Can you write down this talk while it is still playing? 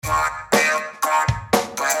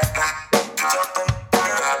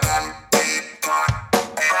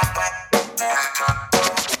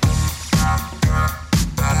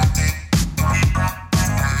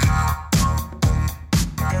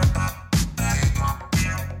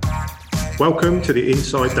Welcome to the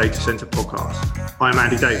Inside Data Center podcast. I am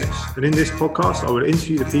Andy Davis, and in this podcast, I will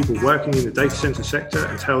interview the people working in the data center sector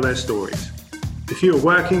and tell their stories. If you are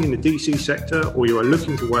working in the DC sector or you are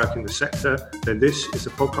looking to work in the sector, then this is the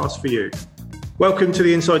podcast for you. Welcome to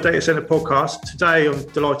the Inside Data Center podcast. Today, I'm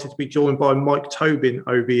delighted to be joined by Mike Tobin,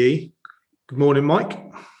 OBE. Good morning, Mike.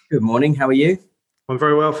 Good morning. How are you? I'm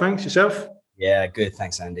very well, thanks. Yourself? Yeah, good.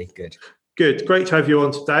 Thanks, Andy. Good. Good. Great to have you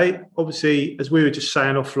on today. Obviously, as we were just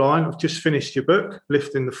saying offline, I've just finished your book,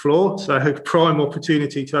 Lifting the Floor. So I hope prime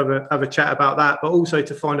opportunity to have a chat about that, but also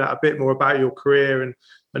to find out a bit more about your career and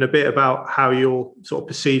a bit about how you're sort of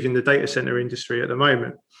perceiving the data center industry at the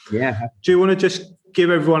moment. Yeah. Do you want to just give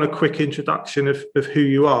everyone a quick introduction of who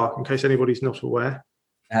you are in case anybody's not aware?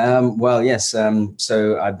 Well, yes.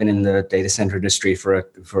 So I've been in the data center industry for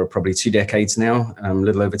probably 2 decades now, a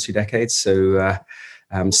little over 2 decades. So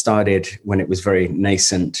started when it was very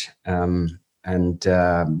nascent, and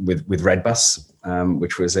with Redbus,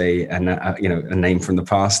 which was a name from the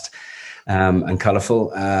past, and colourful.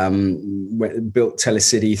 Built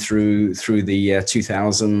Telecity through the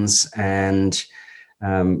 2000s and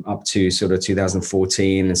up to sort of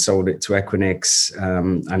 2014, and sold it to Equinix.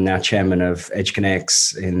 I'm now chairman of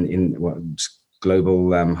EdgeConneX in global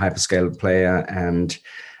hyperscale player, and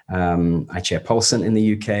I chair Paulson in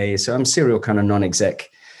the UK. So I'm serial kind of non-exec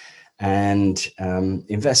and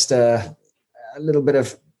investor, a little bit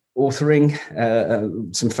of authoring,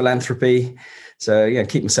 some philanthropy. So yeah,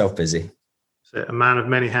 keep myself busy. So a man of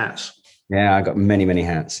many hats. Yeah, I got many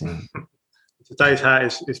hats. Yeah. Today's hat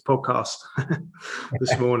is podcast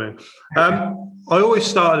this morning. I always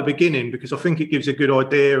start at the beginning because I think it gives a good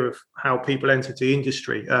idea of how people enter the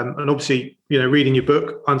industry. And obviously, reading your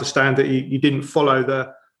book, understand that you didn't follow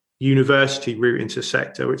the university route into the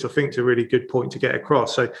sector, which I think is a really good point to get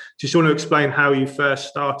across. So just want to explain how you first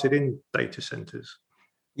started in data centers.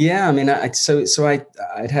 Yeah, I mean, I'd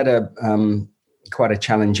had a quite a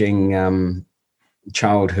challenging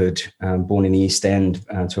childhood, born in the East End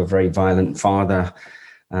to a very violent father.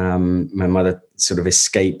 My mother sort of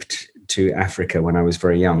escaped to Africa when I was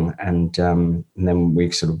very young, and then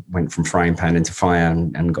we sort of went from frying pan into fire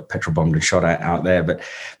and got petrol bombed and shot at out there, but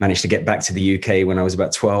managed to get back to the UK when I was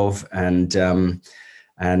about 12, and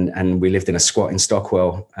we lived in a squat in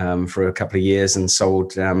Stockwell for a couple of years and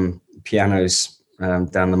sold pianos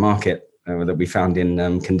down the market that we found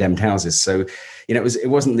in condemned houses. So it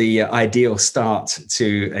wasn't the ideal start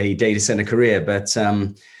to a data center career, but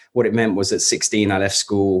what it meant was at 16, I left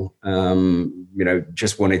school,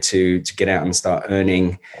 just wanted to get out and start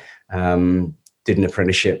earning, did an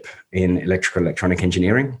apprenticeship in electronic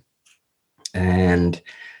engineering. And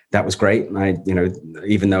that was great.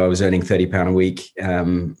 Even though I was earning £30 a week,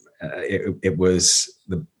 it was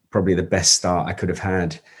probably the best start I could have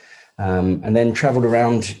had. And then traveled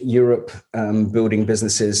around Europe, building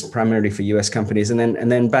businesses primarily for US companies. And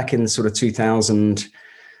then back in sort of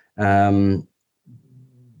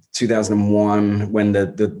 2001, when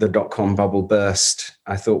the dot-com bubble burst,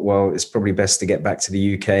 I thought, well, it's probably best to get back to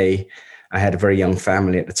the UK. I had a very young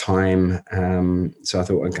family at the time. So I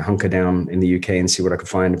thought I'd hunker down in the UK and see what I could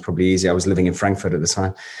find. Probably easier. I was living in Frankfurt at the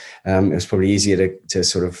time. It was probably easier to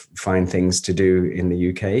sort of find things to do in the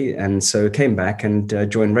UK. And so came back and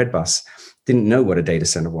joined Redbus. Didn't know what a data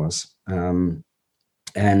center was. We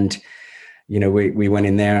went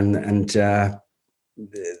in there and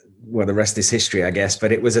the rest is history, I guess.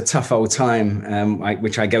 But it was a tough old time,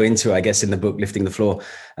 which I go into, I guess, in the book, Lifting the Floor,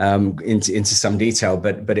 into some detail.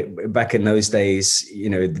 But back in those days,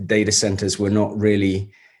 the data centers were not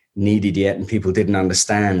really needed yet, and people didn't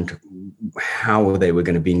understand how they were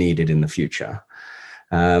going to be needed in the future.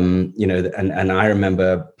 And I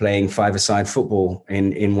remember playing five-a-side football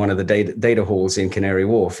in one of the data halls in Canary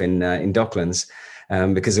Wharf in Docklands,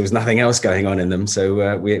 because there was nothing else going on in them.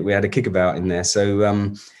 So we had a kickabout in there.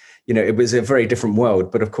 So it was a very different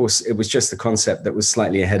world, but of course it was just the concept that was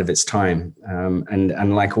slightly ahead of its time.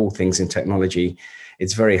 And like all things in technology,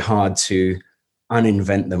 it's very hard to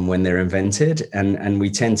uninvent them when they're invented. And we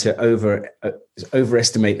tend to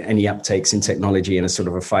overestimate any uptakes in technology in a sort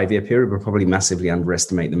of a 5-year period, but probably massively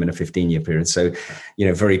underestimate them in a 15-year period. So,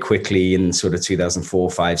 very quickly in sort of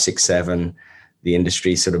 2004, 5, 6, 7, the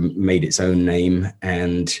industry sort of made its own name.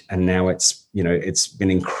 And now it's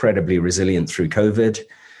been incredibly resilient through COVID.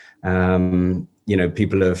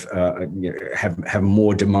 People have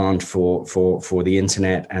more demand for the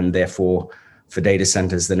internet and therefore for data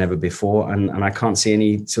centers than ever before, and I can't see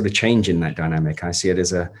any sort of change in that dynamic. I see it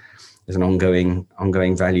as an ongoing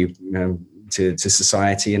value to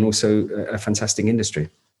society, and also a fantastic industry.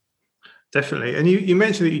 Definitely. And you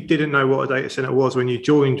mentioned that you didn't know what a data center was when you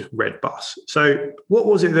joined Redbus. So what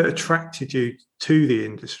was it that attracted you to the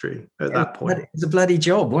industry at that point? It was a bloody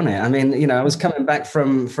job, wasn't it? I mean, I was coming back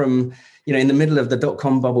from in the middle of the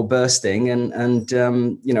dot-com bubble bursting and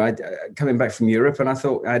I coming back from Europe, and I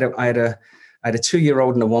thought I had a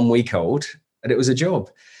 2-year-old and a 1-week-old, and it was a job.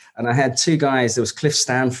 And I had two guys, there was Cliff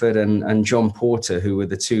Stanford and John Porter, who were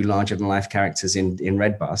the two larger-than-life characters in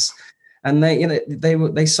Redbus. And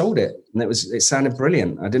they sold it, and it sounded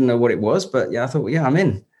brilliant. I didn't know what it was, but I thought, I'm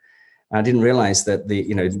in. I didn't realize that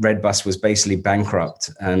Redbus was basically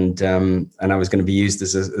bankrupt, and I was going to be used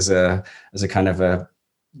as a kind of a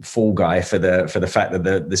fall guy for the fact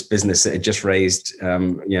that this business that had just raised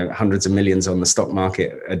hundreds of millions on the stock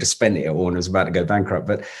market had just spent it all and was about to go bankrupt,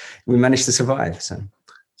 but we managed to survive. So.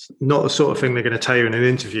 Not the sort of thing they're going to tell you in an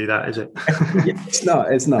interview, that is it? It's not.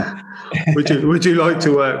 Would you like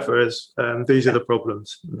to work for us? These are the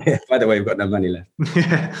problems. Yeah, by the way, we've got no money left.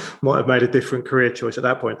 Yeah, might have made a different career choice at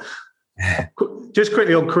that point. Just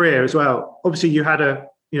quickly on career as well. Obviously, you had a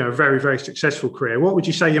very, very successful career. What would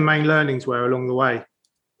you say your main learnings were along the way?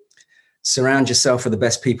 Surround yourself with the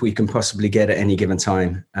best people you can possibly get at any given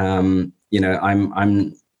time.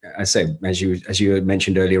 I say, as you had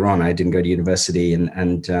mentioned earlier on, I didn't go to university,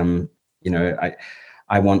 and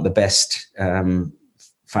I want the best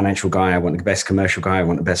financial guy, I want the best commercial guy, I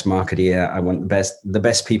want the best marketeer, I want the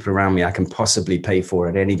best people around me I can possibly pay for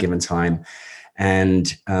at any given time,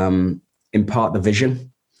 and impart the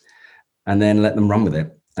vision, and then let them run with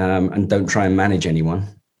it, and don't try and manage anyone.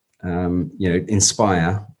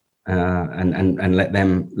 Inspire, and let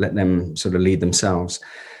them sort of lead themselves.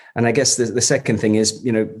 And I guess the second thing is,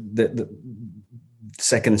 the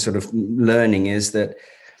second sort of learning is that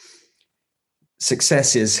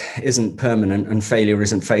success isn't permanent and failure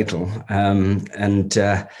isn't fatal. I think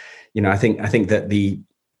that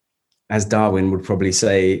as Darwin would probably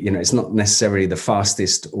say, it's not necessarily the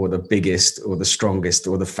fastest or the biggest or the strongest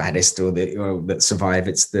or the fattest or that survive.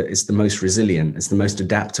 It's the most resilient. It's the most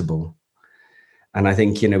adaptable. And I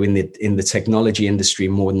think, in the technology industry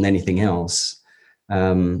more than anything else,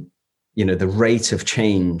 the rate of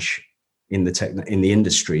change in the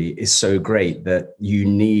industry is so great that you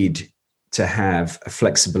need to have a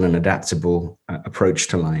flexible and adaptable approach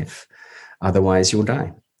to life. Otherwise, you'll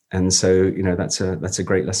die. And so, that's a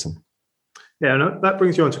great lesson. Yeah, and that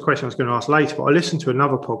brings you on to a question I was going to ask later. But I listened to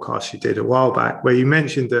another podcast you did a while back where you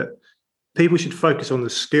mentioned that people should focus on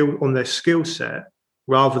their skill set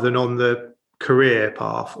rather than on the career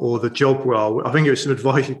path or the job role. I think it was some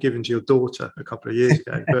advice you'd given to your daughter a couple of years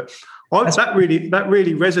ago, but that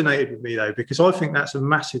really resonated with me though, because I think that's a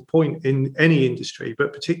massive point in any industry,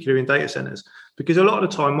 but particularly in data centers, because a lot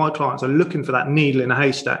of the time my clients are looking for that needle in a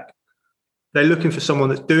haystack. They're looking for someone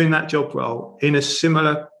that's doing that job role in a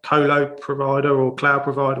similar colo provider or cloud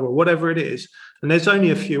provider or whatever it is. And there's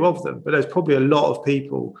only a few of them, but there's probably a lot of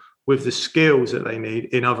people with the skills that they need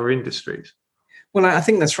in other industries. Well, I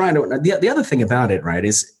think that's right. The other thing about it, right,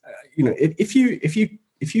 is if you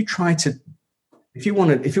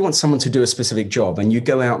want someone to do a specific job and you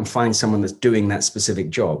go out and find someone that's doing that specific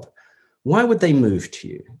job, why would they move to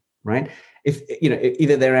you, right? If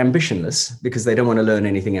either they're ambitionless because they don't want to learn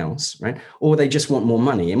anything else, right, or they just want more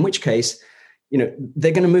money. In which case,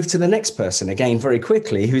 they're going to move to the next person again very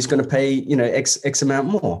quickly, who's going to pay X amount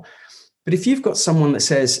more. But if you've got someone that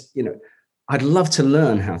says, I'd love to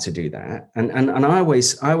learn how to do that. And I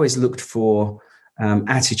always looked for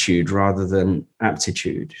attitude rather than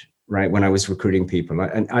aptitude, right? When I was recruiting people,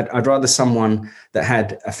 and I'd rather someone that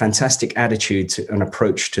had a fantastic attitude an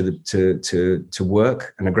approach to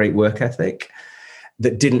work and a great work ethic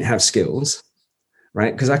that didn't have skills,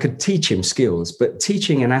 right? Because I could teach him skills, but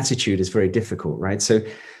teaching an attitude is very difficult, right? So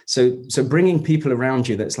bringing people around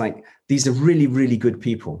you that's like, these are really, really good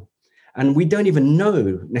people. And we don't even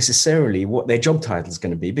know necessarily what their job title is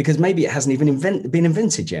going to be because maybe it hasn't even been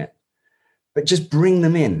invented yet. But just bring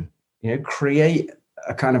them in, create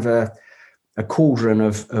a kind of a cauldron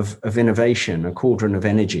of innovation, a cauldron of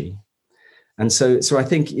energy. And so I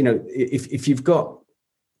think, if you've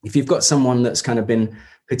got someone that's kind of been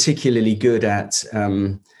particularly good at,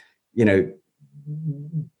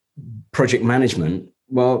 project management,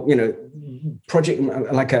 well, project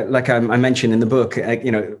like I mentioned in the book,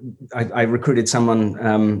 I recruited someone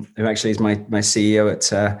who actually is my CEO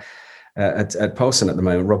at Paulson at the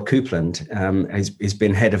moment, Rob Coupland. He's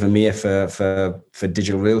been head of EMEA for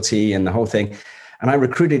digital realty and the whole thing. And I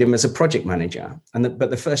recruited him as a project manager. But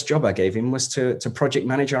the first job I gave him was to project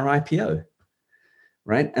manage our IPO.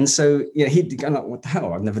 Right. And so, he'd go like, what the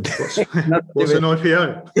hell? I've never done what's an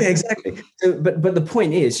IPO? Yeah, exactly. So, but the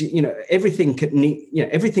point is, everything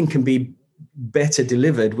can be better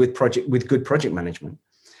delivered with good project management.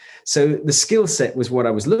 So the skill set was what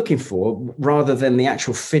I was looking for, rather than the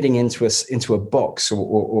actual fitting into a box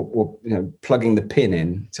or plugging the pin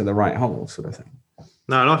in to the right hole sort of thing.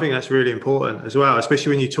 No, and I think that's really important as well,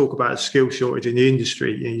 especially when you talk about a skill shortage in the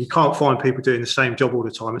industry. You can't find people doing the same job all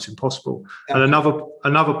the time. It's impossible. Yeah. And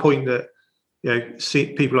another point that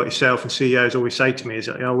people like yourself and CEOs always say to me is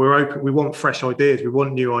that we're open. We want fresh ideas. We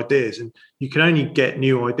want new ideas, and you can only get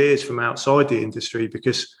new ideas from outside the industry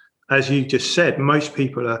because, as you just said, most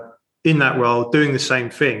people are in that role doing the same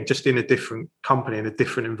thing, just in a different company, in a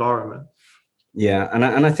different environment. Yeah.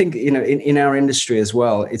 And I think, in our industry as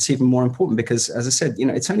well, it's even more important because, as I said,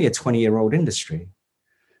 it's only a 20-year-old industry,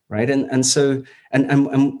 right? And so,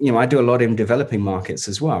 I do a lot in developing markets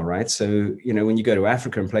as well, right? So, when you go to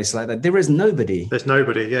Africa and places like that, there is nobody. There's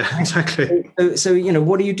nobody, yeah, exactly. So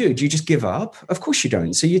what do? Do you just give up? Of course you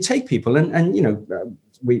don't. So you take people and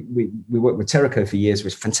we worked with Terraco for years,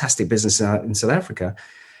 which was fantastic business in South Africa.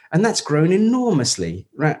 And that's grown enormously,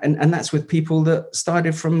 right? And that's with people that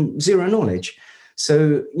started from zero knowledge.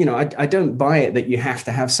 So, I don't buy it that you have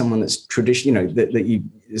to have someone that's traditional, that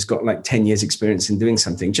has got like 10 years experience in doing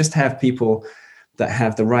something. Just have people that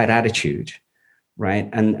have the right attitude, right?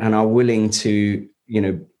 And are willing to,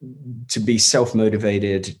 to be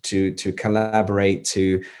self-motivated, to collaborate,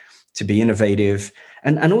 to be innovative.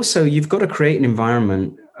 And also you've got to create an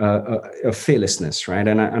environment of fearlessness, right?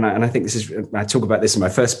 And I think I talk about this in my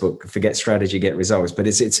first book, Forget Strategy, Get Results, but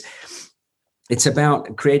it's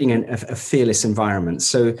about creating a fearless environment.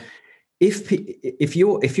 So if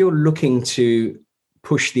you're looking to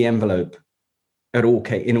push the envelope in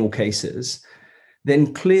all cases,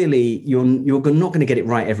 then clearly you're not going to get it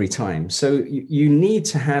right every time. So you need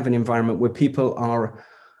to have an environment where people are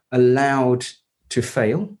allowed to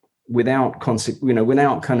fail without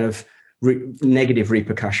kind of negative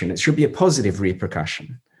repercussion. It should be a positive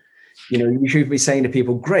repercussion. You should be saying to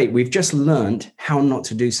people, great, we've just learned how not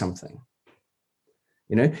to do something.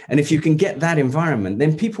 And if you can get that environment,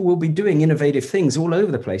 then people will be doing innovative things all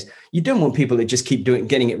over the place. You don't want people that just keep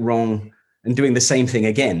getting it wrong and doing the same thing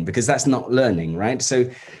again, because that's not learning, right? So,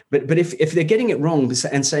 but if they're getting it wrong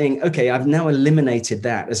and saying, okay, I've now eliminated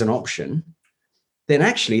that as an option, then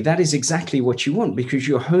actually that is exactly what you want, because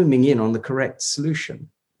you're homing in on the correct solution.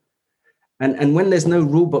 And when there's no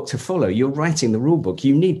rule book to follow, you're writing the rule book.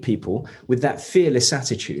 You need people with that fearless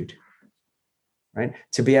attitude, right?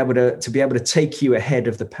 To be able to take you ahead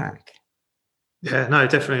of the pack. Yeah, no,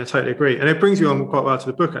 definitely. I totally agree. And it brings you on quite well to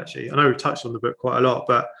the book, actually. I know we touched on the book quite a lot,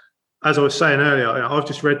 but as I was saying earlier, I've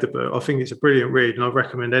just read the book. I think it's a brilliant read, and I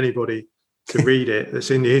recommend anybody to read it that's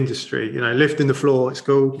in the industry. Lifting the Floor, it's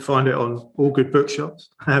called. You find it on all good bookshops.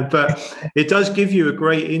 But it does give you a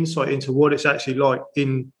great insight into what it's actually like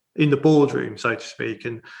in the boardroom, so to speak,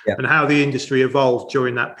 and how the industry evolved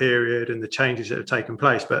during that period and the changes that have taken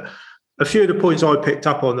place. But a few of the points I picked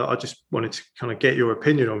up on that I just wanted to kind of get your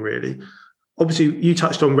opinion on, really. Obviously, you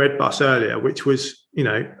touched on Redbus earlier, which was,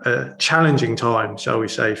 a challenging time, shall we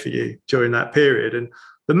say, for you during that period. And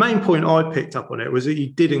the main point I picked up on it was that you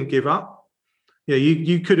didn't give up.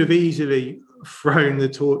 You could have easily thrown your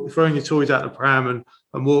toys out the pram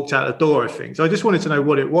and walked out the door, I think. So I just wanted to know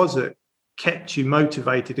what it was that kept you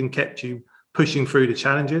motivated and kept you pushing through the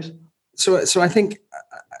challenges. So I think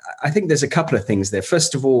there's a couple of things there.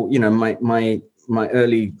 First of all, my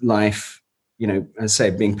early life, as I say,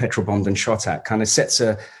 being petrol bombed and shot at kind of sets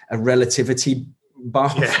a relativity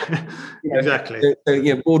bar. Yeah, exactly.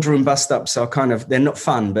 So boardroom bust-ups are kind of, they're not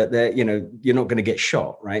fun, but they're, you're not going to get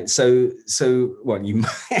shot, right? So what you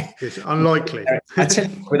it's unlikely. I tell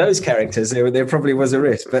you, with those characters, there probably was a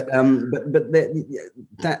risk, but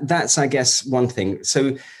that's, I guess, one thing.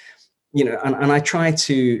 So, and I try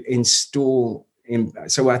to install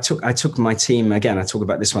so I took my team, again, I talk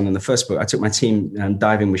about this one in the first book. I took my team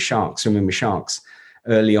swimming with sharks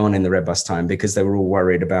early on in the Redbus time, because they were all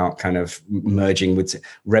worried about kind of merging with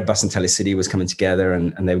Redbus and Telecity was coming together,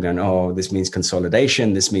 and they were going, oh, this means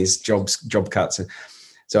consolidation, this means job cuts.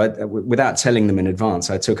 So without telling them in advance,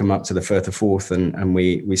 I took them up to the Firth of Forth and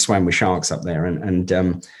we swam with sharks up there.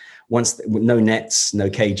 And once, no nets, no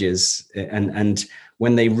cages, and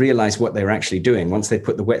when they realized what they were actually doing, once they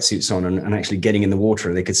put the wetsuits on and actually getting in the water,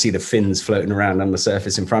 and they could see the fins floating around on the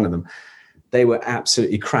surface in front of them, they were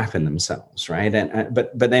absolutely crapping themselves, right?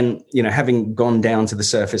 But then, having gone down to the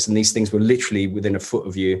surface and these things were literally within a foot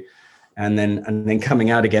of you, and then coming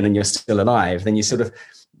out again and you're still alive, then you sort of,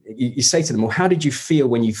 you say to them, well, how did you feel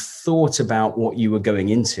when you thought about what you were going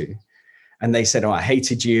into? And they said, oh, I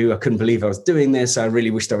hated you. I couldn't believe I was doing this. I really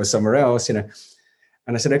wished I was somewhere else,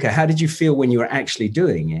 And I said, okay, how did you feel when you were actually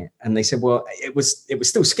doing it? And they said, well, it was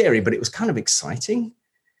still scary, but it was kind of exciting,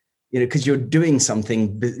 because you're doing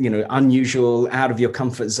something, unusual, out of your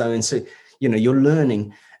comfort zone. So, you're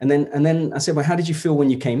learning. And then I said, well, how did you feel when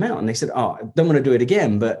you came out? And they said, oh, I don't want to do it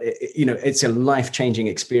again, but it's a life-changing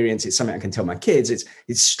experience. It's something I can tell my kids. It's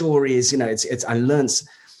stories, I learned.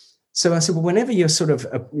 So I said, well, whenever you're sort of,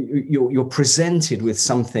 you're presented with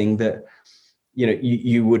something that,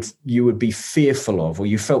 you would be fearful of, or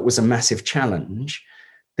you felt was a massive challenge,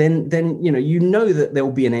 then that there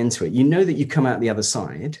will be an end to it. That you come out the other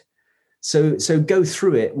side. So go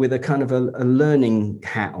through it with a kind of a learning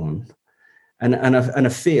hat on, and a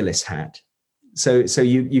fearless hat. So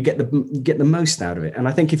you get the most out of it. And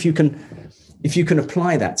I think if you can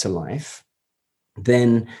apply that to life,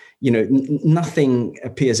 then nothing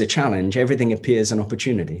appears a challenge. Everything appears an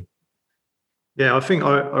opportunity. Yeah, I think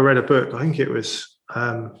I read a book. I think it was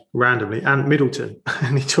randomly Ant Middleton,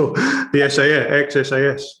 and he taught the SAS,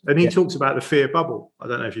 ex-SAS, and he talks about the fear bubble. I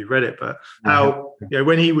don't know if you've read it, but how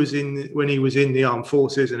when he was in the armed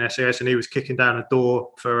forces and SAS, and he was kicking down a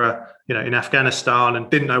door for in Afghanistan and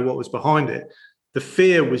didn't know what was behind it. The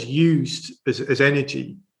fear was used as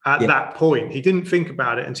energy at that point. He didn't think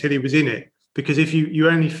about it until he was in it, because if you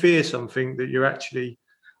only fear something that you're actually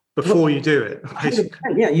before you do it. Basically.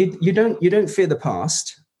 Yeah, you don't fear the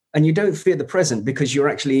past. And you don't fear the present because you're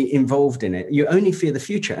actually involved in it. You only fear the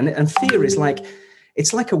future. And fear is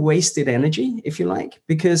it's like a wasted energy, if you like,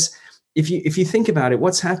 because if you think about it,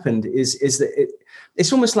 what's happened is that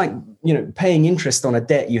it's almost like, paying interest on a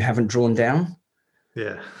debt you haven't drawn down.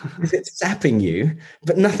 Yeah. It's zapping you,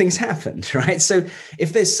 but nothing's happened, right? So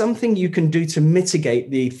if there's something you can do to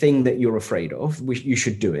mitigate the thing that you're afraid of, you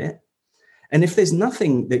should do it. And if there's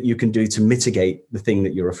nothing that you can do to mitigate the thing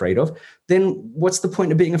that you're afraid of, then what's the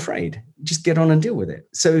point of being afraid? Just get on and deal with it.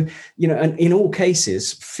 So, and in all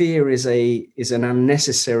cases, fear is an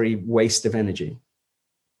unnecessary waste of energy.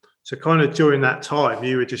 So kind of during that time,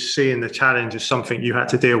 you were just seeing the challenge as something you had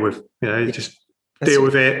to deal with, just deal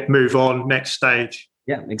with it, move on, next stage.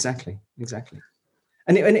 Yeah, exactly.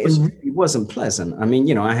 And it really wasn't pleasant. I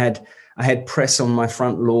mean, I had press on my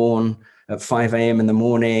front lawn at 5 a.m. in the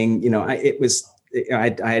morning.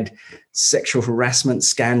 I had sexual harassment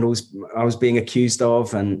scandals I was being accused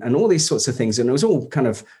of, and all these sorts of things. And it was all kind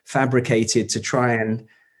of fabricated to try and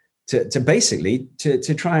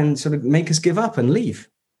to try and sort of make us give up and leave.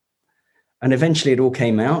 And eventually it all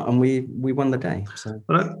came out, and we won the day. So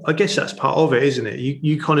I guess that's part of it, isn't it?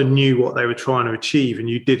 You kind of knew what they were trying to achieve, and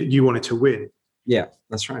you wanted to win. Yeah,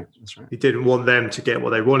 that's right. You didn't want them to get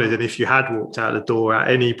what they wanted. And if you had walked out the door at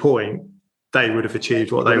any point, they would have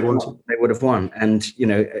achieved what they wanted. They would have won. And,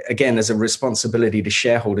 again, as a responsibility to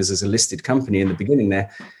shareholders as a listed company in the beginning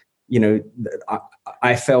there,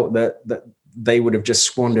 I felt that they would have just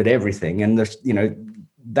squandered everything. And,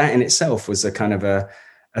 that in itself was a kind of a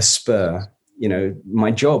spur.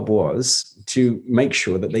 My job was to make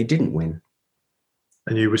sure that they didn't win.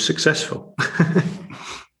 And you were successful.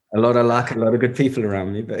 A lot of luck, a lot of good people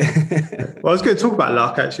around me. But well, I was going to talk about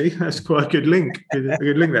luck, actually. That's quite a good link. A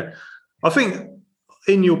good link there. I think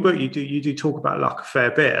in your book you do talk about luck a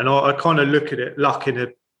fair bit, and I kind of look at it luck in a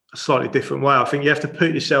slightly different way. I think you have to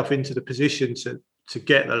put yourself into the position to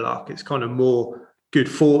get the luck. It's kind of more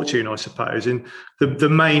good fortune, I suppose. And the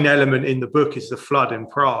main element in the book is the flood in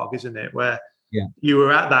Prague, isn't it? Where you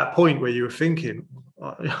were at that point where you were thinking,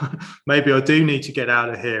 maybe I do need to get out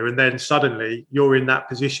of here, and then suddenly you're in that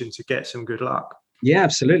position to get some good luck. Yeah,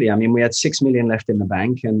 absolutely. I mean, we had 6 million left in the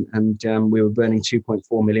bank, and we were burning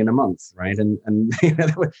 2.4 million a month, right? And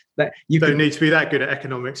that you don't need to be that good at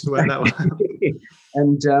economics to earn that one.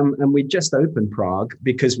 And we just opened Prague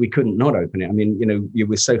because we couldn't not open it. I mean, you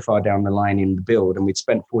were so far down the line in the build, and we'd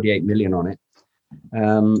spent 48 million on it.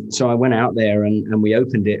 So I went out there and we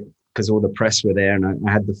opened it because all the press were there, and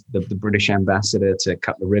I had the British ambassador to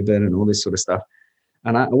cut the ribbon and all this sort of stuff.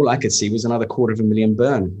 And all I could see was another 250,000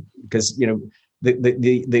 burn, because as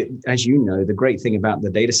the great thing about the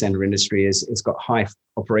data center industry is it's got high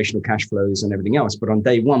operational cash flows and everything else. But on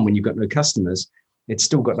day one, when you've got no customers, it's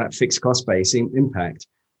still got that fixed cost base impact.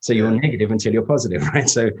 So you're negative until you're positive, right?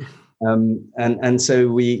 So,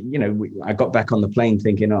 so I got back on the plane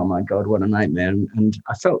thinking, oh my God, what a nightmare. And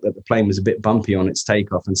I felt that the plane was a bit bumpy on its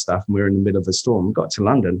takeoff and stuff. And we were in the middle of a storm. We got to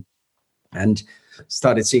London and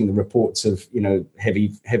started seeing the reports of,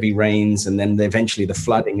 heavy rains, and then eventually the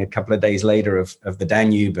flooding a couple of days later of the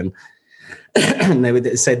Danube. And, and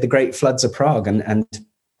they said the great floods of Prague. And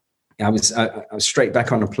I was straight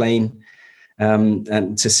back on a plane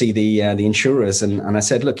and to see the insurers. And I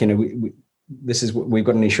said, look, we've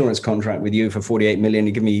got an insurance contract with you for 48 million.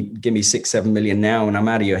 You give me 6-7 million now, and I'm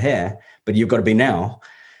out of your hair. But you've got to be now.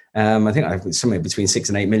 I think I somewhere between 6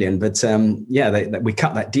 and 8 million. But we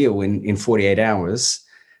cut that deal in 48 hours,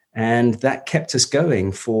 and that kept us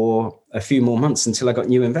going for a few more months until I got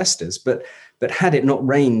new investors. But had it not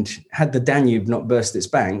rained, had the Danube not burst its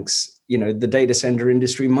banks, the data center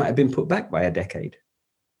industry might have been put back by a decade.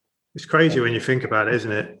 It's crazy when you think about it,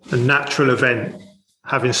 isn't it? A natural event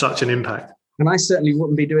having such an impact. And I certainly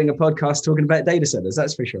wouldn't be doing a podcast talking about data centers,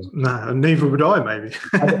 that's for sure. No, and neither would I, maybe.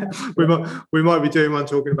 we might be doing one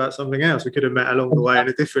talking about something else. We could have met along the way in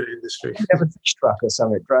a different industry. You have a fish truck or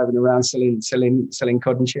something, driving around selling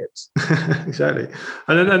cod and chips. Exactly.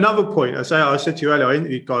 And then another point, I said to you earlier, I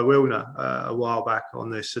interviewed Guy Wilner a while back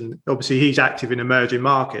on this, and obviously he's active in emerging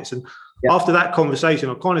markets. And after that conversation,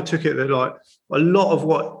 I kind of took it that like a lot of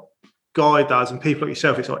what Guy does and people like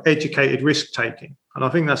yourself, it's like educated risk taking. And I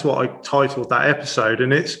think that's what I titled that episode.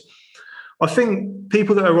 And I think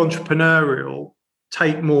people that are entrepreneurial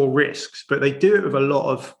take more risks, but they do it with a lot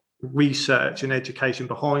of research and education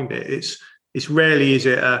behind it. It's rarely is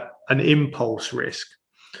it an impulse risk.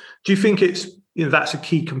 Do you think that's a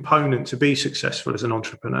key component to be successful as an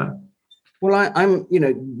entrepreneur? Well, I'm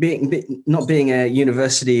not being a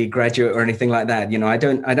university graduate or anything like that. I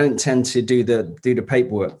don't tend to do the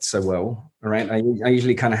paperwork so well. All right, I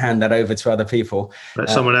usually kind of hand that over to other people. Let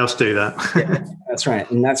someone else do that. Yeah, that's right,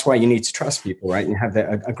 and that's why you need to trust people, right? You have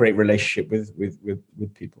a great relationship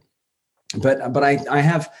with people. But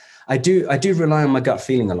I do rely on my gut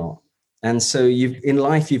feeling a lot, and so in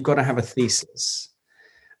life you've got to have a thesis.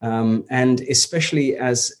 And especially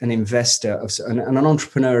as an investor, and an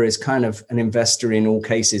entrepreneur is kind of an investor in all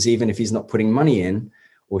cases, even if he's not putting money in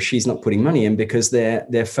or she's not putting money in, because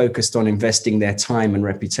they're focused on investing their time and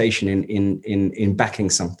reputation in backing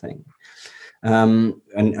something. And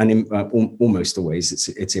in almost always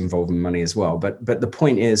it's involving money as well. But the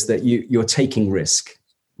point is that you're taking risk,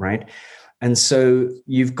 right? And so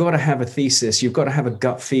you've got to have a thesis. You've got to have a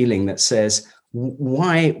gut feeling that says,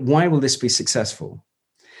 why will this be successful?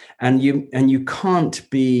 And you can't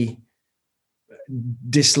be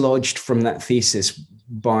dislodged from that thesis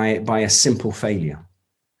by a simple failure,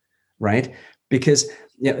 right? Because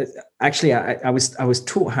actually, I was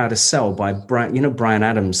taught how to sell by Brian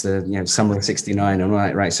Adams, the Summer of '69, and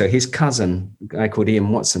right. So his cousin, a guy called Ian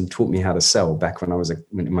Watson, taught me how to sell back when I was in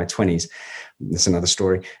my 20s. That's another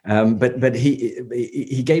story. But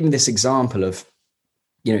he gave me this example of,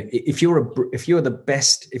 if you're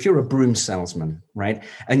a broom salesman, right,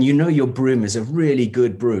 and your broom is a really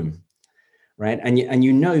good broom, right,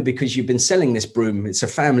 and because you've been selling this broom, it's a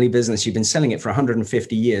family business, you've been selling it for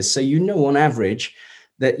 150 years, so on average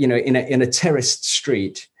that in a terraced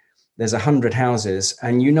street there's 100 houses,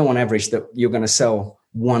 and on average that you're going to sell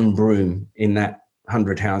one broom in that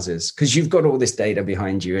 100 houses because you've got all this data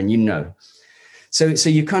behind you, and So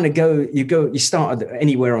you kind of you start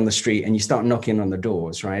anywhere on the street and you start knocking on the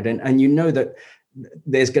doors, right? And that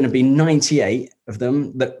there's going to be 98 of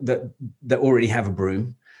them that already have a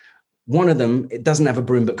broom. One of them, it doesn't have a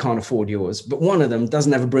broom but can't afford yours. But one of them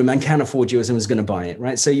doesn't have a broom and can afford yours and is going to buy it,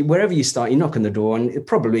 right? So wherever you start, you knock on the door and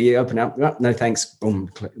you open up, oh, no thanks,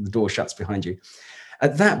 boom, the door shuts behind you.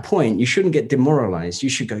 At that point, you shouldn't get demoralized. You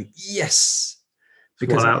should go, yes.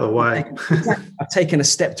 Because out of the way. I've taken a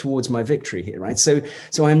step towards my victory here, right? So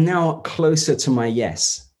I'm now closer to my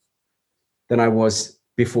yes than I was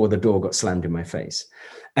before the door got slammed in my face.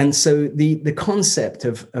 And so the concept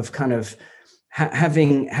of kind of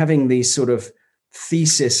having these sort of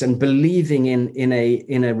thesis and believing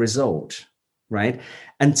in a result, right,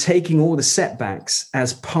 and taking all the setbacks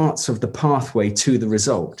as parts of the pathway to the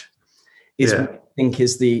result is. Yeah. I think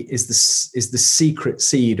is the secret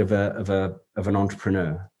seed of an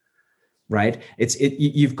entrepreneur, right?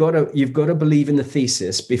 You've got to believe in the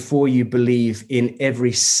thesis before you believe in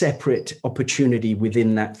every separate opportunity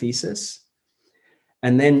within that thesis,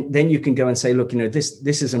 and then you can go and say, look,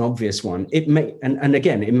 this is an obvious one. It may and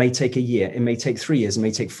again, it may take a year, it may take 3 years, it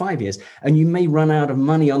may take 5 years, and you may run out of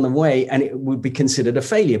money on the way, and it would be considered a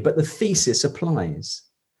failure. But the thesis applies.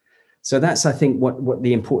 So that's, I think, what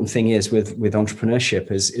the important thing is with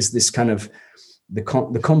entrepreneurship is this kind of the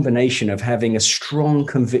combination of having a strong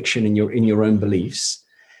conviction in your own beliefs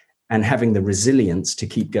and having the resilience to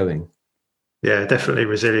keep going. Yeah, definitely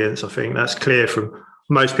resilience. I think that's clear from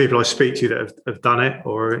most people I speak to that have done it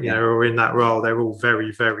or are in that role. They're all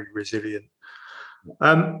very, very resilient.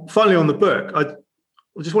 Finally, on the book, I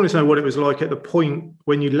just wanted to know what it was like at the point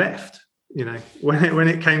when you left. When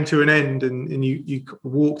it came to an end and you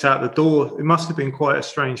walked out the door, it must have been quite a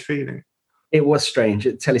strange feeling. It was strange.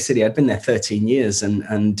 At Telecity, I'd been there 13 years and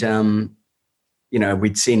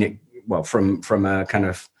we'd seen it, well, from a kind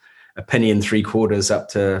of a penny and three quarters up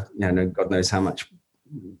to, God knows how much,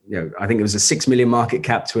 I think it was a 6 million market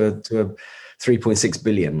cap to a 3.6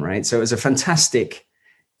 billion, right? So it was a fantastic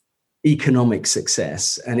economic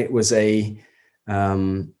success. And it was an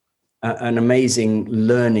amazing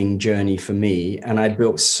learning journey for me. And I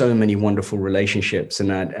built so many wonderful relationships,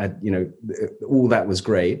 and all that was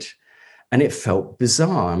great. And it felt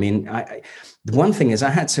bizarre. I mean, the one thing is I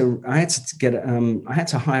had to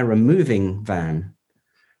hire a moving van,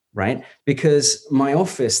 right? Because my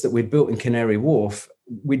office that we'd built in Canary Wharf,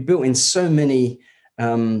 we'd built in so many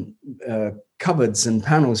cupboards and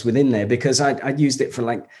panels within there, because I'd used it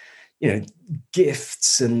for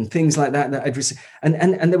gifts and things like that I'd received.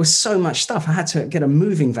 And there was so much stuff. I had to get a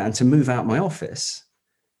moving van to move out my office.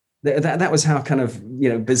 That was how kind of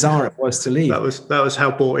bizarre it was to leave. That was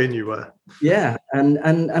how bought in you were. Yeah,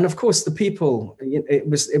 and of course the people. It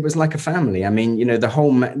was like a family. I mean,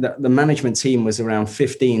 the management team was around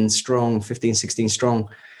 15, 16 strong,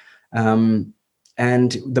 and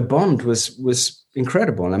the bond was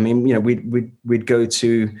incredible. I mean, we'd go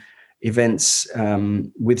to events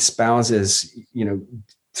with spouses,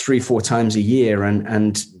 3-4 times a year,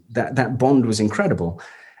 and that bond was incredible.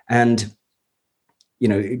 And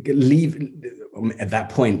leave at that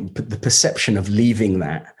point, the perception of leaving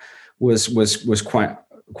that was quite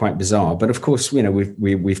bizarre. But of course,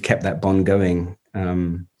 we've kept that bond going,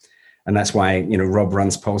 and that's why Rob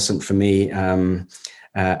runs Polsant for me.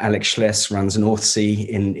 Alex Schles runs North Sea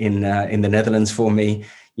in the Netherlands for me.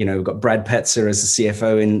 We've got Brad Petzer as the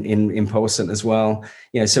CFO in Polsant as well.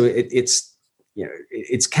 So it's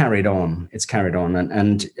carried on. It's carried on,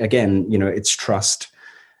 and again, it's trust.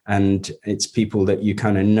 And it's people that you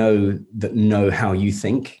kind of know how you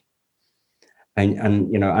think. And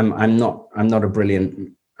I'm not a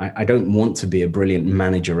brilliant, I don't want to be a brilliant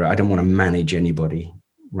manager. I don't want to manage anybody,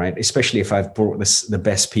 right? Especially if I've brought the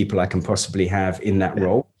best people I can possibly have in that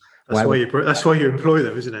role. That's why you employ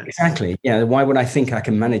them, isn't it? Exactly. Yeah. Why would I think I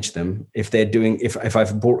can manage them if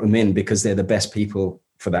I've brought them in because they're the best people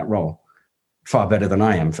for that role? Far better than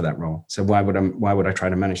I am for that role. So why would I try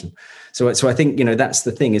to manage them? So I think that's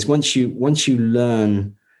the thing, is once you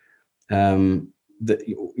learn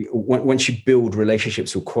once you build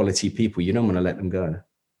relationships with quality people, you don't want to let them go.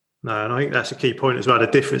 No, and I think that's a key point as well. The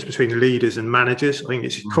difference between leaders and managers, I think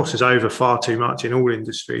it crosses over far too much in all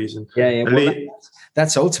industries. And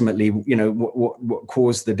that's ultimately what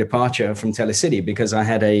caused the departure from Telecity, because I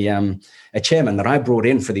had a chairman that I brought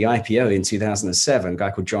in for the IPO in 2007, a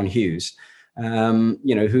guy called John Hughes.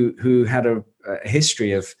 Who had a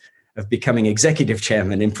history of becoming executive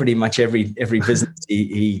chairman in pretty much every business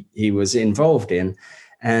he was involved in,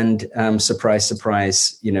 and surprise,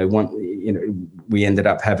 we ended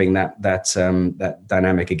up having that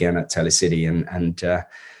dynamic again at Telecity, and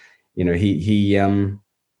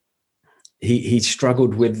he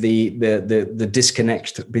struggled with the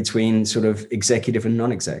disconnect between sort of executive and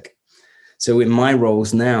non-exec. So in my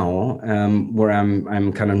roles now, where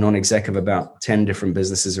I'm kind of non-exec of about 10 different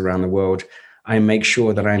businesses around the world, I make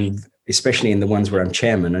sure that I'm, especially in the ones where I'm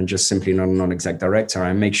chairman and just simply not a non-exec director,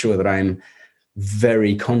 I make sure that I'm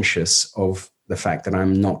very conscious of the fact that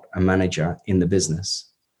I'm not a manager in the business.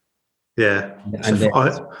 Yeah. I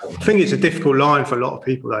think it's a difficult line for a lot of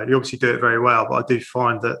people, though. You obviously do it very well, but I do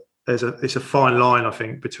find that it's a fine line, I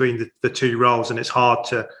think, between the two roles, and it's hard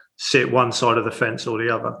to sit one side of the fence or the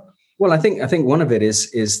other. Well, I think one of it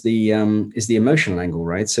is the emotional angle,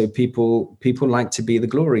 right? So people like to be the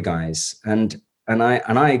glory guys, and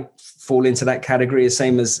I fall into that category the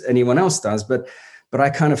same as anyone else does. But I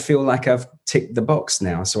kind of feel like I've ticked the box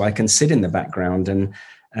now, so I can sit in the background and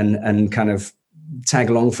kind of tag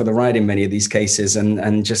along for the ride in many of these cases,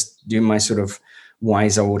 and just do my sort of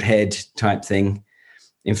wise old head type thing.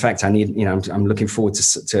 In fact, I'm looking forward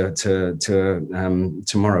to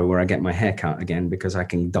tomorrow, where I get my hair cut again, because I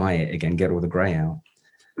can dye it again, get all the grey out.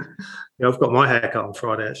 Yeah, I've got my hair cut on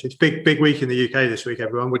Friday. Actually, it's big week in the UK this week.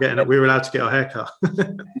 Everyone, we're allowed to get our hair cut.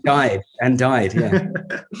 Dyed, yeah.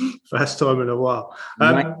 First time in a while.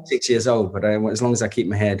 I'm 6 years old, but as long as I keep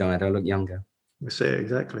my hair dyed, I look younger. We see it,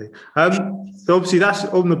 exactly. So obviously that's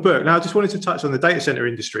on the book. Now I just wanted to touch on the data center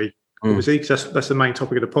industry, obviously, because that's the main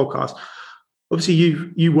topic of the podcast. Obviously,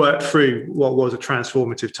 you worked through what was a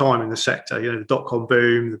transformative time in the sector, the dot-com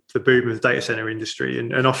boom, the boom of the data center industry.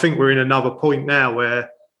 And I think we're in another point now where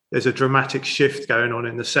there's a dramatic shift going on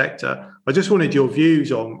in the sector. I just wanted your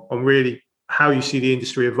views on really how you see the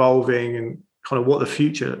industry evolving and kind of what the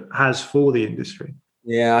future has for the industry.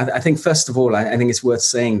 Yeah, I think first of all, I think it's worth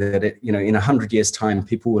saying that in 100 years' time,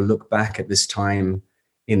 people will look back at this time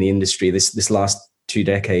in the industry, this last two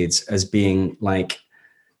decades as being like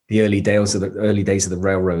the early days of the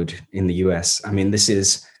railroad in the US. I mean, this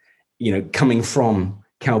is, coming from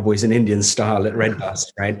cowboys and Indians style at Red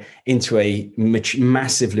Dust, right, into a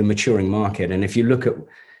massively maturing market. And if you look at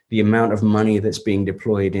the amount of money that's being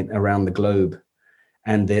deployed around the globe,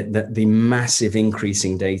 and the massive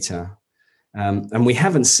increasing data, and we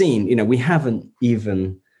haven't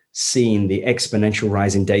even seen the exponential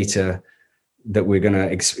rise in data that we're going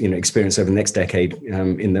to experience over the next decade,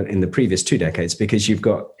 in the previous 2 decades, because you've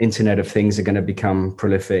got Internet of Things are going to become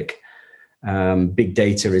prolific. Big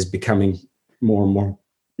data is becoming more and more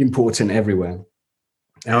important everywhere.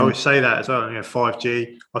 I always say that as well.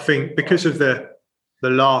 5G. I think because of the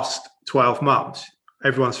last 12 months,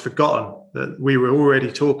 everyone's forgotten that we were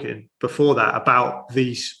already talking before that about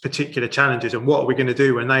these particular challenges and what are we going to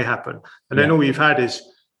do when they happen. And then all you've had is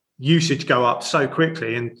usage go up so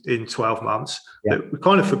quickly in 12 months that we've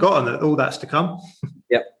kind of forgotten that all that's to come.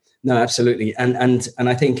 Yep. No, absolutely. And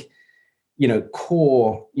I think,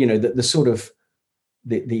 core, the sort of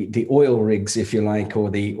the oil rigs, if you like, or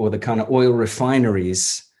the kind of oil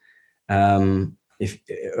refineries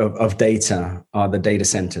of data are the data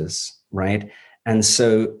centers, right? And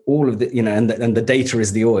so all of the, and the data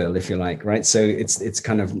is the oil, if you like, right? So it's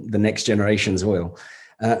kind of the next generation's oil.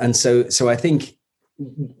 And so I think,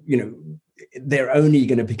 they're only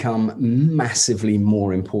going to become massively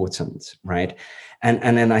more important, right?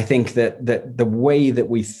 And then I think that the way that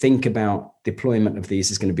we think about deployment of these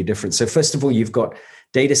is going to be different. So first of all, you've got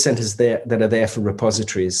data centers there that are there for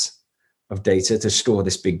repositories of data to store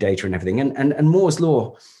this big data and everything. And Moore's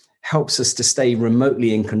law helps us to stay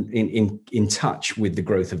remotely in touch with the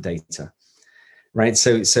growth of data, right?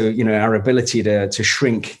 So our ability to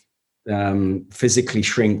shrink, physically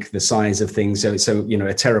shrink the size of things. So a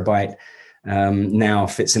terabyte now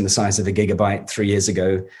fits in the size of a gigabyte 3 years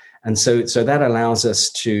ago. And so that allows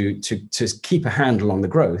us to keep a handle on the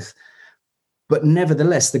growth. But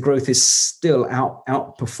nevertheless, the growth is still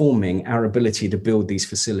outperforming our ability to build these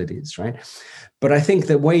facilities, right? But I think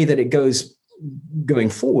the way that it goes going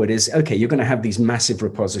forward is, okay, you're going to have these massive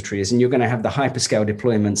repositories and you're going to have the hyperscale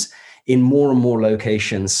deployments in more and more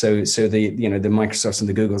locations. So the Microsofts and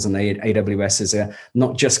the Googles and the AWSs are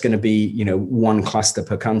not just going to be, one cluster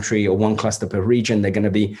per country or one cluster per region. They're going to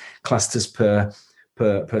be clusters per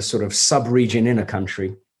sort of sub-region in a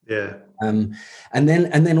country. Yeah. And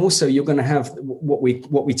then also you're going to have what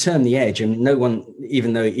we term the edge, and no one,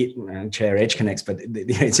 even though Chair Edge Connects, but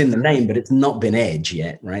it's in the name, but it's not been edge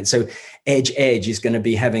yet, right? So edge is going to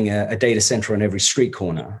be having a data center on every street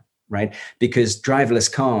corner, right? Because two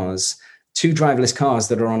driverless cars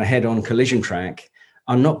that are on a head-on collision track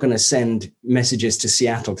are not going to send messages to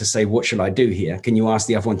Seattle to say, what should I do here? Can you ask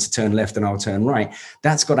the other one to turn left and I'll turn right?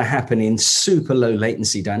 That's got to happen in super low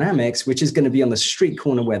latency dynamics, which is going to be on the street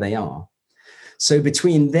corner where they are. So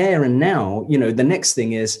between there and now, the next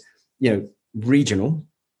thing is, regional.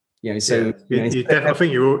 I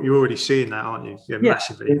think you're already seeing that, aren't you?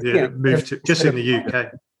 Massively. Move to just in the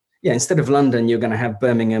UK. Yeah, instead of London, you're going to have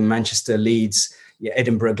Birmingham, Manchester, Leeds,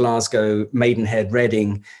 Edinburgh, Glasgow, Maidenhead,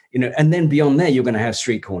 Reading, and then beyond there, you're going to have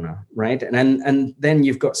street corner, right? And then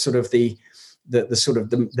you've got sort of the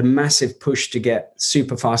massive push to get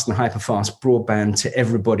super fast and hyper fast broadband to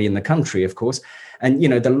everybody in the country, of course. And,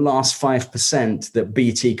 the last 5% that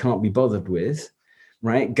BT can't be bothered with,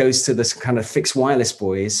 right, goes to this kind of fixed wireless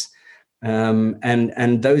boys.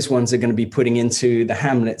 And those ones are going to be putting into the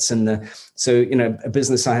hamlets and a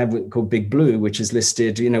business I have called Big Blue, which is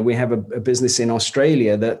listed, we have a business in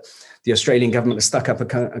Australia that the Australian government has stuck up a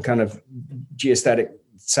kind of geostatic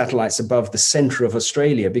satellites above the center of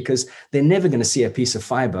Australia because they're never going to see a piece of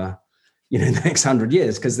fiber, in the next 100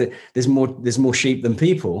 years, because there's more sheep than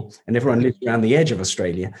people and everyone lives around the edge of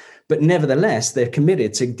Australia. But nevertheless, they're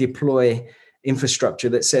committed to deploy infrastructure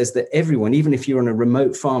that says that everyone, even if you're on a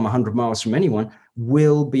remote farm 100 miles from anyone,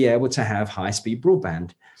 will be able to have high-speed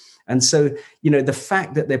broadband. And so, the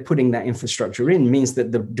fact that they're putting that infrastructure in means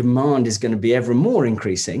that the demand is going to be ever more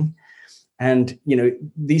increasing. And,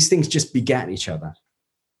 these things just begat each other.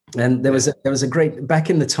 And there was a great, back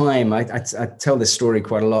in the time, I tell this story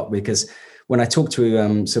quite a lot because when I talk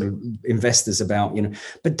to sort of investors about,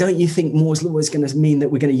 but don't you think Moore's law is going to mean that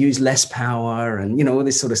we're going to use less power and, all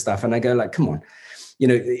this sort of stuff? And I go like, come on,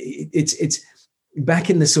 it's back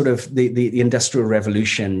in the sort of the industrial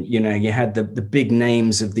revolution, you had the big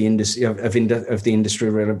names of the industry of the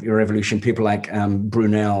industrial revolution, people like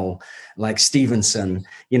Brunel, like Stevenson,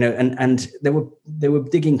 and they were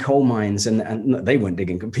digging coal mines and they weren't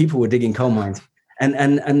digging, people were digging coal mines.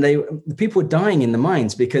 And the people were dying in the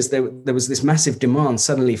mines because there was this massive demand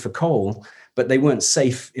suddenly for coal, but they weren't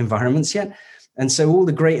safe environments yet. And so all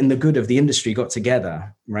the great and the good of the industry got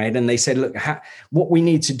together, right? And they said, look, what we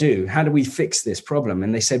need to do, how do we fix this problem?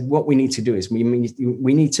 And they said, what we need to do is we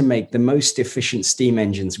need to make the most efficient steam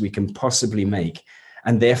engines we can possibly make.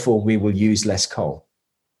 And therefore we will use less coal.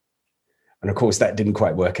 And of course, that didn't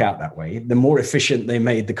quite work out that way. The more efficient they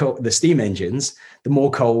made the steam engines, the more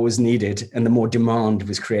coal was needed and the more demand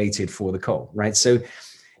was created for the coal, right? So,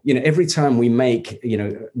 every time we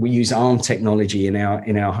we use ARM technology in our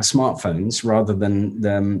smartphones rather than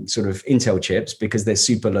the sort of Intel chips because they're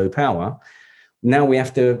super low power. Now we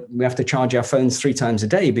have to charge our phones 3 times a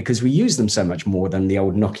day because we use them so much more than the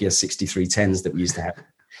old Nokia 6310s that we used to have,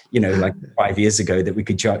 like 5 years ago that we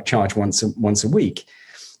could charge once a week.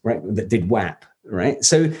 Right, that did WAP, right?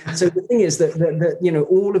 So the thing is that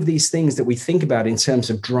all of these things that we think about in terms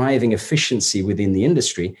of driving efficiency within the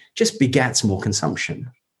industry just begats more consumption.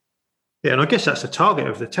 Yeah, and I guess that's the target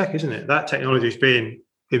of the tech, isn't it? That technology is being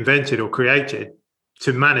invented or created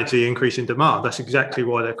to manage the increase in demand. That's exactly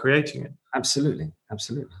why they're creating it. Absolutely.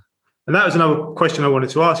 And that was another question I wanted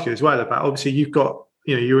to ask you as well about. Obviously, you've got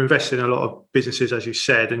you're invested in a lot of businesses, as you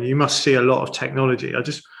said, and you must see a lot of technology. I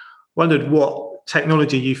just wondered what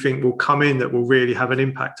technology you think will come in that will really have an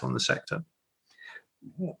impact on the sector.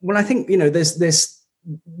 Well, I think there's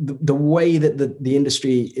the way that the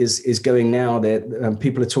industry is going now. That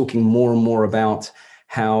people are talking more and more about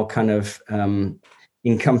how kind of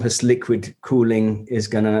encompassed liquid cooling is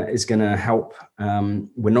gonna help.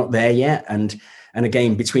 We're not there yet, and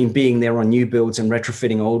again, between being there on new builds and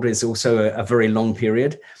retrofitting older is also a very long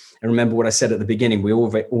period. And remember what I said at the beginning, we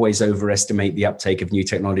always overestimate the uptake of new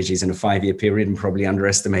technologies in a 5-year period and probably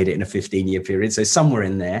underestimate it in a 15-year period. So somewhere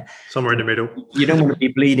in there. Somewhere in the middle. You don't want to be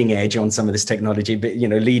bleeding edge on some of this technology, but,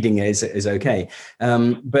 leading is okay.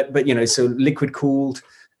 But so liquid cooled,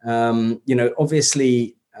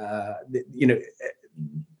 obviously,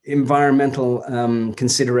 environmental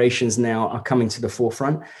considerations now are coming to the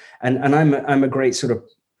forefront. And I'm a great sort of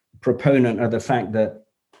proponent of the fact that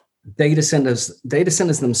data centers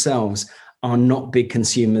themselves are not big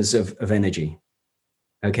consumers of energy.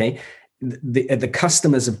 Okay, the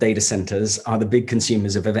customers of data centers are the big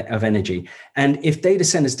consumers of energy. And if data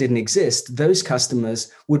centers didn't exist, those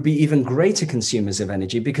customers would be even greater consumers of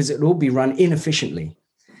energy because it would all be run inefficiently.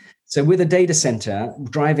 So with a data center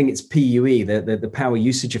driving its PUE, the power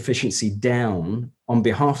usage efficiency down on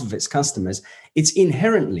behalf of its customers, it's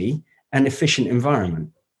inherently an efficient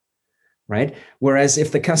environment. Right. Whereas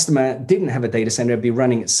if the customer didn't have a data center, it'd be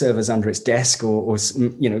running its servers under its desk or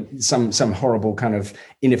some horrible kind of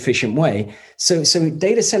inefficient way. So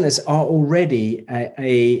data centers are already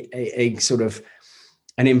a sort of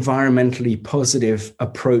an environmentally positive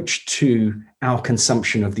approach to our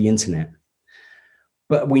consumption of the internet.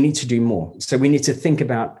 But we need to do more. So we need to think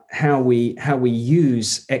about how we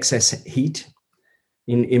use excess heat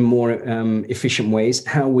in more efficient ways,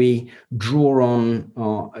 how we draw on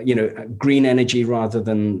green energy rather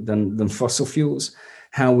than fossil fuels,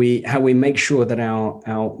 how we make sure that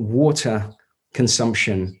our water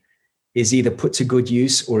consumption is either put to good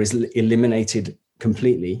use or is eliminated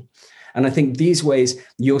completely. And I think these ways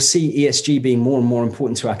you'll see ESG being more and more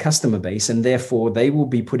important to our customer base, and therefore they will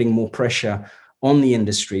be putting more pressure on the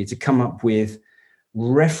industry to come up with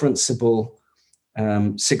referenceable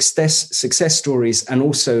success stories and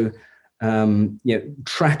also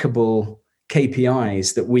trackable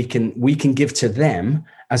KPIs that we can give to them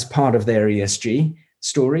as part of their ESG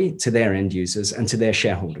story to their end users and to their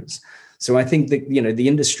shareholders. So I think that the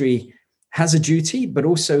industry has a duty, but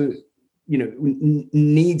also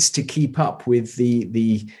needs to keep up with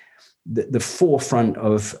the forefront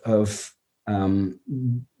of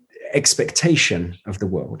expectation of the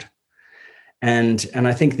world. And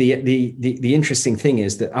I think the interesting thing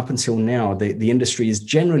is that up until now, the industry has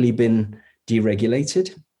generally been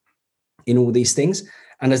deregulated in all these things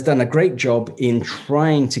and has done a great job in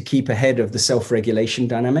trying to keep ahead of the self-regulation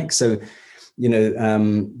dynamic. So,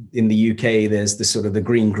 in the UK, there's the sort of the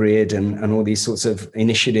green grid and all these sorts of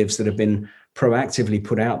initiatives that have been proactively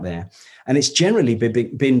put out there. And it's generally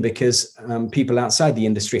been because people outside the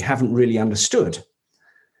industry haven't really understood.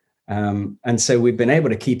 And so we've been able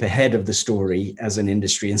to keep ahead of the story as an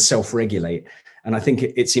industry and self-regulate. And I think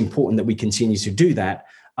it's important that we continue to do that.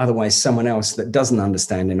 Otherwise, someone else that doesn't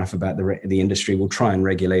understand enough about the industry will try and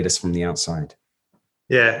regulate us from the outside.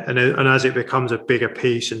 Yeah, and as it becomes a bigger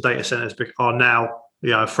piece, and data centers are now,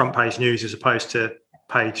 front page news as opposed to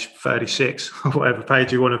page 36 or whatever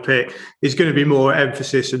page you want to pick, is going to be more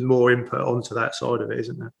emphasis and more input onto that side of it,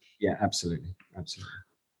 isn't there? Yeah, absolutely.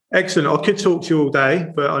 Excellent. I could talk to you all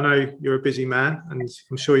day, but I know you're a busy man and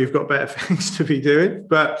I'm sure you've got better things to be doing.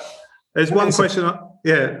 But there's one question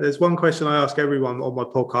there's one question I ask everyone on my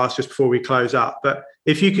podcast just before we close up. But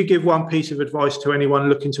if you could give one piece of advice to anyone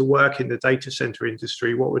looking to work in the data center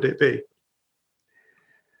industry, what would it be?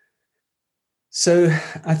 So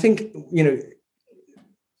I think,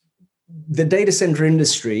 the data center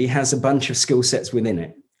industry has a bunch of skill sets within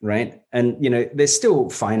it, right? And, there's still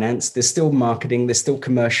finance, there's still marketing, there's still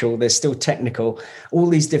commercial, there's still technical, all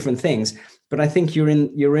these different things. But I think you're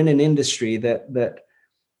in an industry that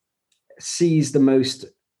sees the most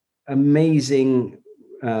amazing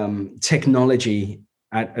technology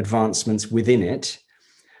advancements within it,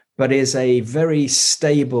 but is a very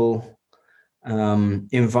stable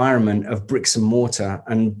environment of bricks and mortar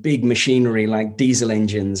and big machinery like diesel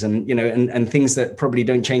engines and and things that probably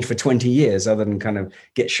don't change for 20 years other than kind of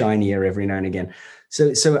get shinier every now and again.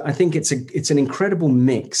 So I think it's an incredible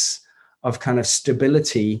mix of kind of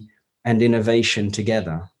stability and innovation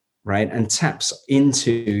together, right? And taps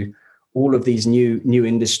into all of these new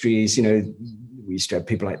industries. We used to have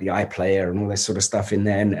people like the iPlayer and all this sort of stuff in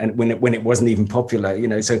there, and when it wasn't even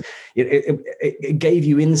popular, so it gave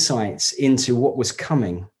you insights into what was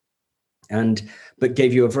coming, but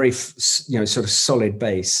gave you a very sort of solid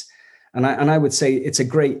base. And I would say it's a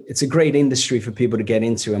great industry for people to get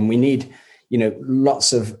into, and we need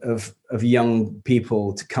lots of young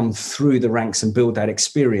people to come through the ranks and build that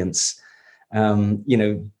experience.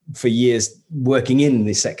 For years working in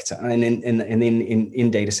the sector and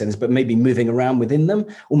in data centers, but maybe moving around within them,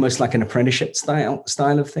 almost like an apprenticeship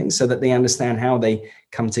style of things, so that they understand how they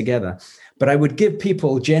come together. But I would give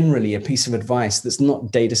people generally a piece of advice that's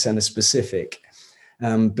not data center specific,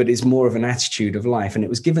 but is more of an attitude of life. And it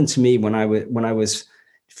was given to me when I was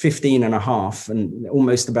 15 and a half and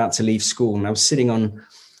almost about to leave school, and I was sitting on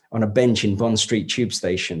a bench in Bond Street Tube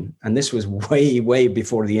Station. And this was way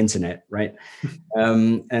before the internet, right?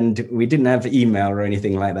 And we didn't have email or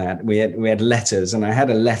anything like that. We had letters, and I had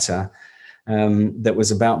a letter that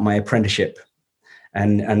was about my apprenticeship.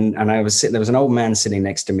 And I was sitting, there was an old man sitting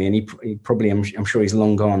next to me, and he probably, I'm sure he's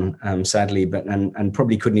long gone, sadly, but and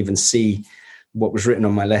probably couldn't even see what was written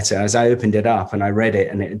on my letter. As I opened it up and I read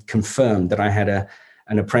it, and it confirmed that I had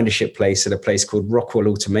an apprenticeship place at a place called Rockwell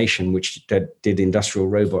Automation, which did industrial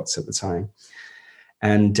robots at the time.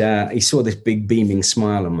 And he saw this big beaming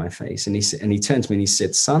smile on my face, and he turned to me and he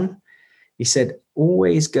said, "Son," he said,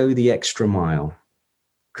 "always go the extra mile,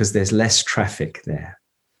 because there's less traffic there."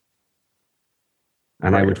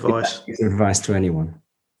 And I would give that piece of advice to anyone.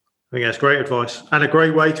 I think that's great advice, and a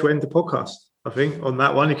great way to end the podcast. I think on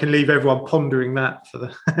that one, you can leave everyone pondering that for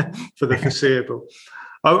the foreseeable.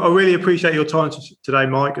 I really appreciate your time today,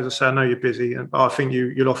 Mike. As I say, I know you're busy, and I think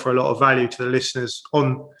you'll offer a lot of value to the listeners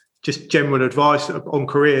on just general advice on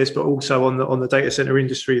careers, but also on the data center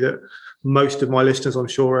industry that most of my listeners, I'm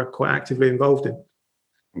sure, are quite actively involved in.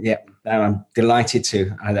 Yeah, I'm delighted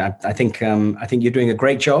to. I think you're doing a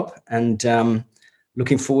great job, and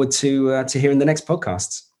looking forward to hearing the next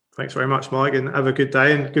podcasts. Thanks very much, Mike, and have a good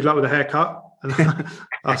day, and good luck with the haircut. And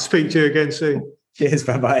I'll speak to you again soon. Cheers.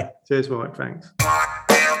 Bye-bye. Cheers, Mike. Thanks.